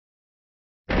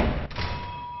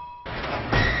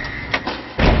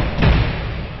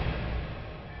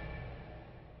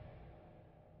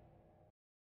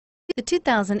The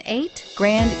 2008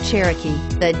 Grand Cherokee.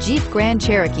 The Jeep Grand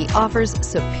Cherokee offers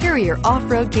superior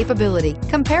off-road capability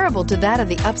comparable to that of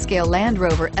the upscale Land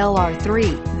Rover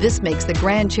LR3. This makes the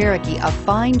Grand Cherokee a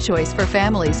fine choice for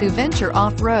families who venture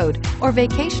off-road or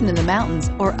vacation in the mountains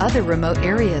or other remote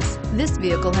areas. This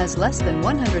vehicle has less than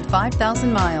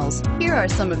 105,000 miles. Here are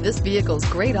some of this vehicle's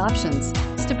great options: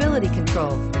 stability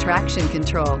control, traction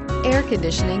control, air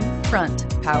conditioning,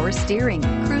 front, power steering,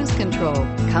 cruise control,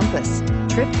 compass,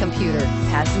 trip computer,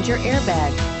 passenger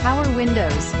airbag, power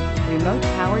windows, remote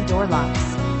power door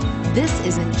locks. This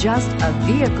isn't just a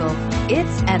vehicle,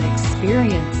 it's an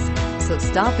experience. So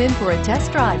stop in for a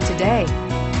test drive today.